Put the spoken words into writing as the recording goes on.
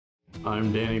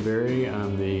I'm Danny Berry.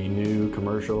 I'm the new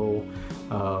commercial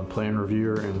plan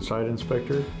reviewer and site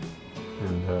inspector,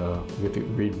 and we get to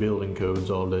read building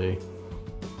codes all day.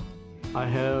 I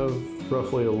have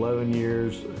roughly 11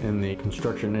 years in the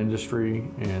construction industry,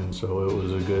 and so it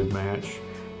was a good match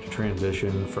to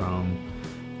transition from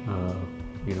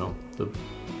the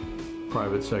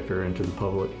private sector into the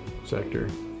public sector.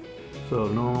 So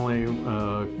normally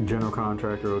a general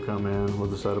contractor will come in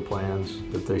with a set of plans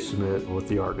that they submit with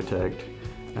the architect,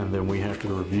 and then we have to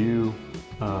review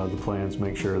the plans,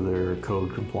 make sure they're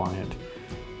code compliant.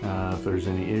 If there's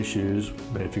any issues,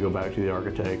 they have to go back to the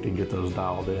architect and get those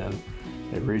dialed in.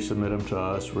 They resubmit them to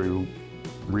us, we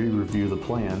re-review the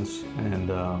plans, and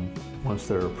once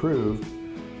they're approved,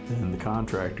 then the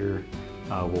contractor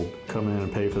will come in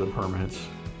and pay for the permits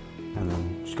and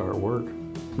then start work.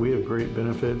 We have great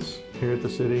benefits here at the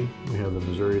city. We have the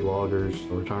Missouri Loggers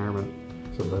retirement,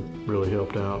 so that really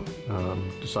helped out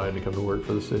deciding to come to work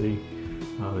for the city.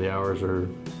 The hours are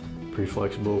pretty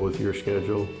flexible with your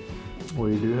schedule.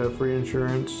 We do have free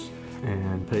insurance,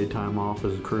 and paid time off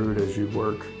is accrued as you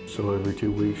work. So every 2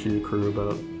 weeks you accrue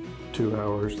about 2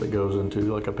 hours that goes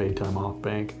into like a paid time off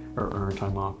bank or earned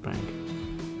time off bank.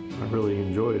 I really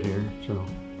enjoy it here, so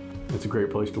it's a great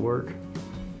place to work.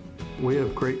 We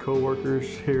have great co-workers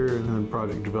here in the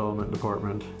project development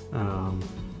department.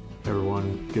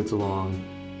 Everyone gets along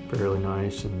fairly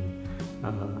nice, and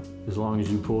as long as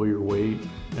you pull your weight,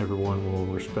 everyone will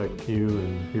respect you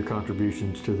and your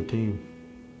contributions to the team.